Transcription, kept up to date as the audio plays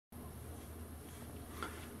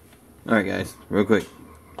Alright guys, real quick.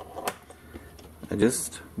 I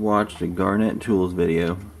just watched a Garnett Tools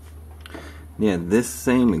video. Yeah, this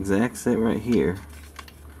same exact set right here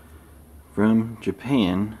from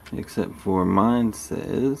Japan, except for mine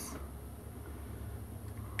says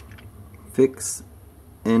Fix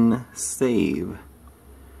and Save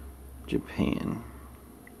Japan.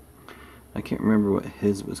 I can't remember what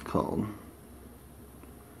his was called.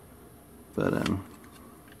 But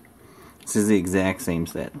this is the exact same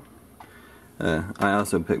set. I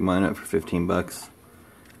also picked mine up for 15 bucks.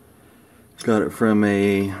 Got it from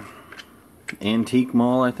a antique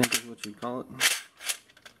mall, I think is what you'd call it.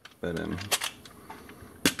 But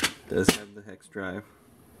does have the hex drive.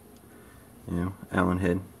 You know, Allen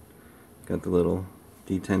head. Got the little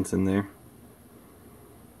detents in there.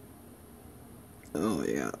 Oh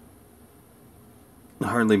yeah.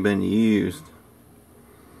 Hardly been used.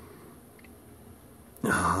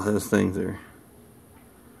 Oh, those things are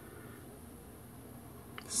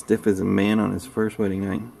stiff as a man on his first wedding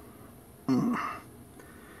night.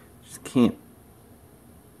 Just can't.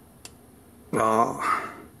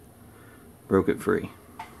 Oh, broke it free.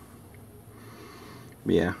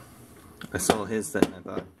 But yeah, I saw his set and I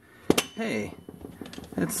thought, hey,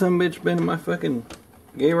 that sumbitch been in my fucking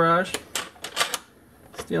garage,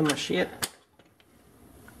 steal my shit.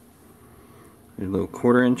 There's a little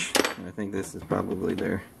 1/4 inch. I think this is probably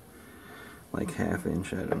their like 1/2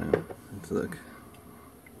 inch. I don't know. Let's look.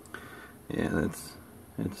 Yeah, that's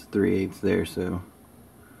 3/8 there. So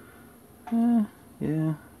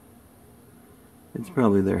yeah, it's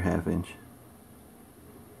probably their 1/2 inch.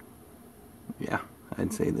 Yeah,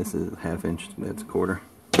 I'd say this is 1/2 inch. That's 1/4.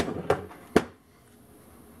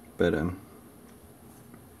 But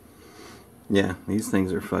yeah, these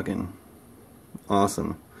things are fucking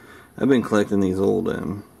awesome. I've been collecting these old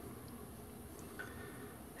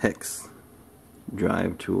HEX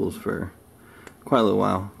drive tools for quite a little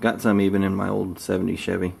while. Got some even in my old 70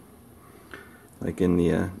 Chevy, like in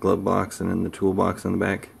the glove box and in the toolbox on the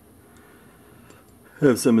back. I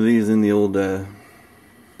have some of these in the old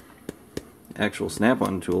actual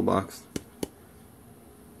snap-on toolbox,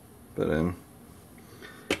 but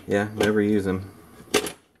yeah, never use them.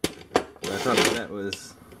 But I thought that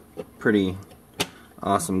was pretty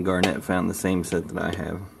awesome. Garnett found the same set that I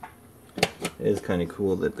have. It is kind of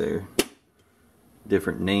cool that they're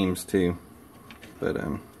different names too. But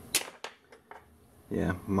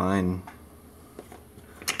yeah, mine.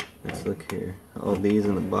 Let's look here. All these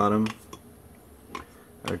in the bottom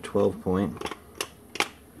are 12 point,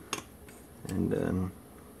 and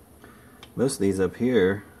most of these up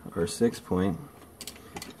here are 6 point,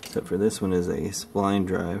 except for this one is a spline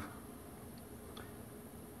drive.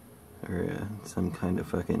 Or some kind of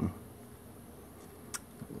fucking,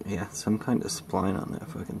 yeah, some kind of spline on that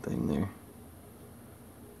fucking thing there.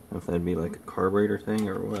 I don't know if that'd be like a carburetor thing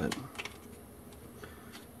or what.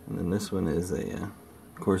 And then this one is a,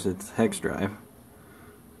 of course it's hex drive,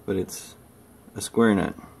 but it's a square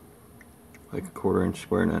nut, like a 1/4 inch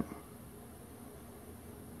square nut.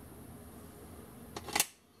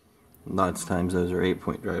 Lots of times those are 8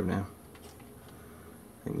 point drive now.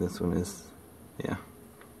 I think this one is, yeah.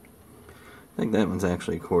 I think that one's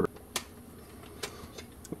actually 1/4.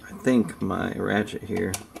 I think my ratchet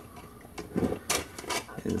here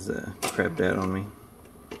is crapped out on me.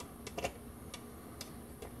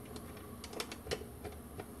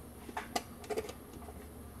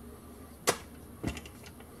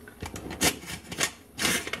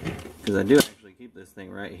 Because I do actually keep this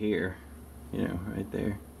thing right here, you know, right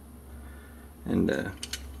there. And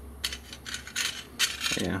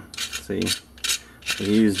yeah, see, I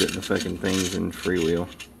used it in the fucking things in freewheel.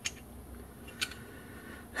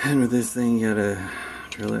 And with this thing, you gotta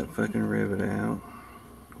drill that fucking rivet out.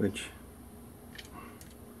 Which,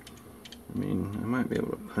 I mean, I might be able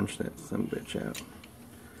to punch that sumbitch out.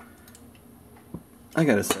 I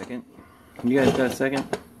got a second. You guys got a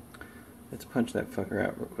second? Let's punch that fucker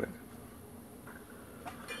out real quick.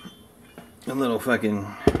 A little fucking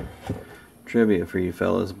trivia for you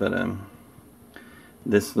fellas, but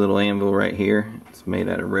this little anvil right here, it's made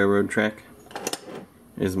out of railroad track,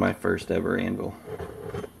 is my first ever anvil.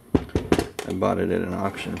 I bought it at an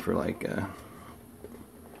auction for like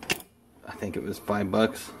I think it was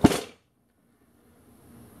 $5.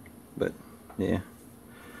 But yeah,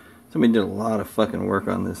 somebody did a lot of fucking work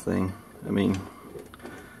on this thing. I mean,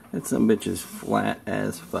 that sumbitch is flat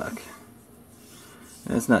as fuck.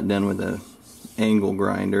 That's not done with a angle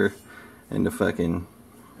grinder and a fucking,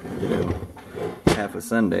 you know, half a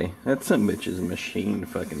Sunday. That sumbitch is machined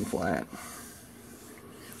fucking flat.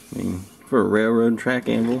 I mean, for a railroad track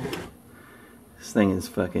anvil, this thing is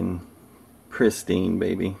fucking pristine,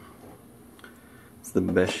 baby. It's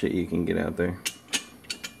the best shit you can get out there.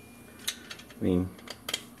 I mean,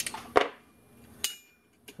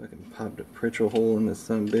 fucking popped a Pritchell hole in this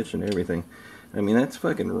son of a bitch and everything. I mean, that's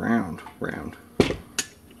fucking round.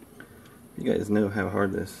 You guys know how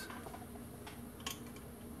hard this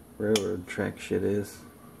railroad track shit is.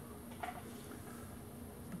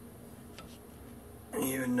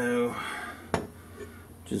 You know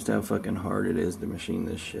just how fucking hard it is to machine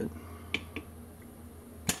this shit.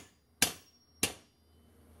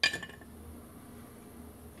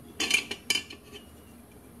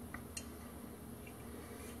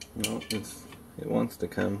 No, it wants to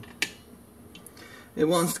come. It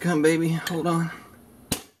wants to come, baby. Hold on.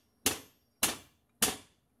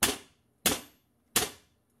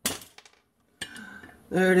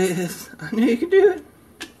 There it is. I knew you could do it.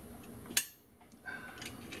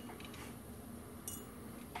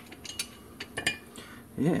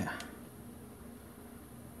 Yeah.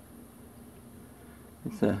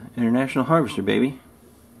 It's a International Harvester, baby.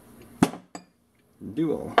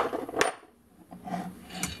 Dual. Alright,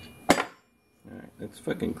 let's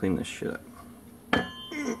fucking clean this shit up.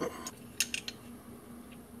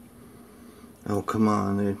 Oh, come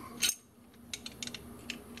on, dude.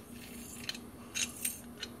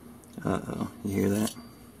 Uh-oh, you hear that?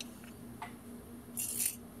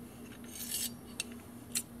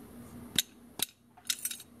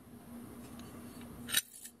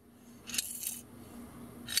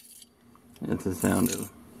 That's the sound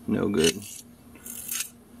of no good.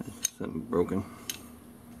 That's something broken.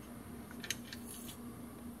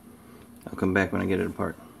 I'll come back when I get it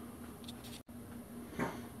apart.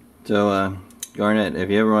 So, Garnett, if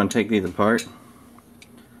you ever want to take these apart,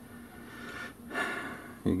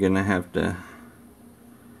 you're gonna have to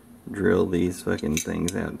drill these fucking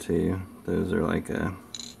things out too. Those are like a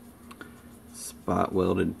spot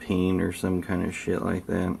welded peen or some kind of shit like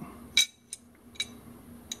that.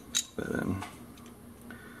 But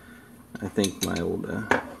I think my old oh,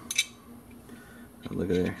 look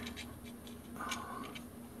at there.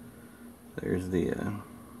 There's the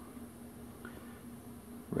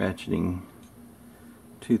ratcheting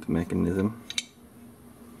tooth mechanism.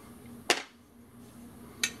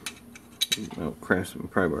 I'll craft some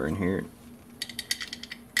pry bar in here.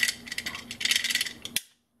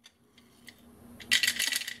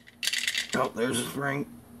 Oh, there's a spring.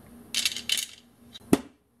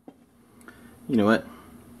 You know what?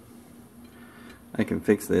 I can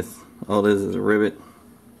fix this. All it is a rivet.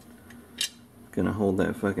 Gonna hold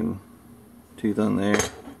that fucking tooth on there.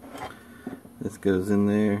 This goes in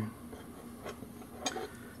there.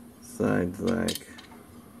 Sides like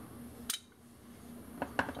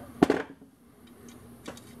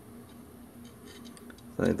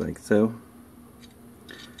so.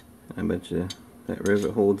 I bet you that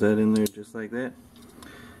rivet holds that in there just like that.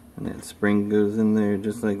 And that spring goes in there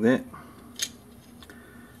just like that.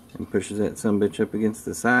 And pushes that sumbitch up against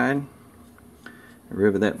the side.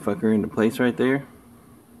 Rivet that fucker into place right there.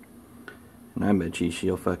 And I bet you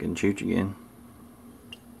she'll fucking chooch again.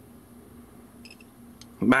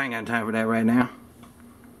 But I ain't got time for that right now.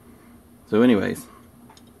 So anyways.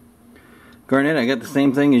 Garnett, I got the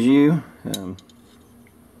same thing as you.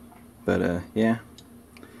 But yeah.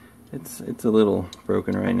 It's a little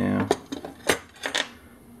broken right now.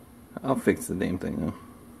 I'll fix the damn thing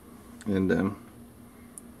though. And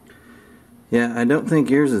yeah, I don't think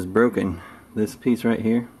yours is broken. This piece right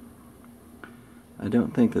here, I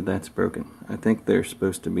don't think that that's broken. I think they're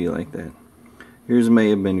supposed to be like that. Yours may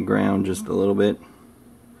have been ground just a little bit.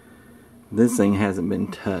 This thing hasn't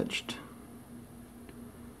been touched.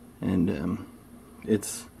 And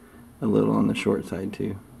it's a little on the short side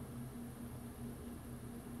too.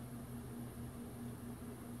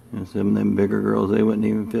 And some of them bigger girls, they wouldn't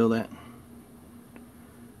even feel that.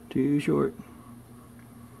 Too short.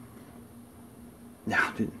 No,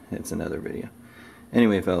 dude, that's another video.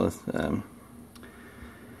 Anyway, fellas,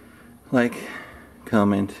 like,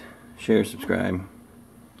 comment, share, subscribe,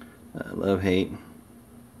 love, hate,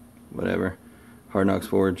 whatever.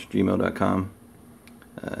 HardKnocksForge@gmail.com.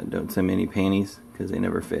 Don't send me any panties because they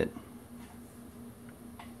never fit.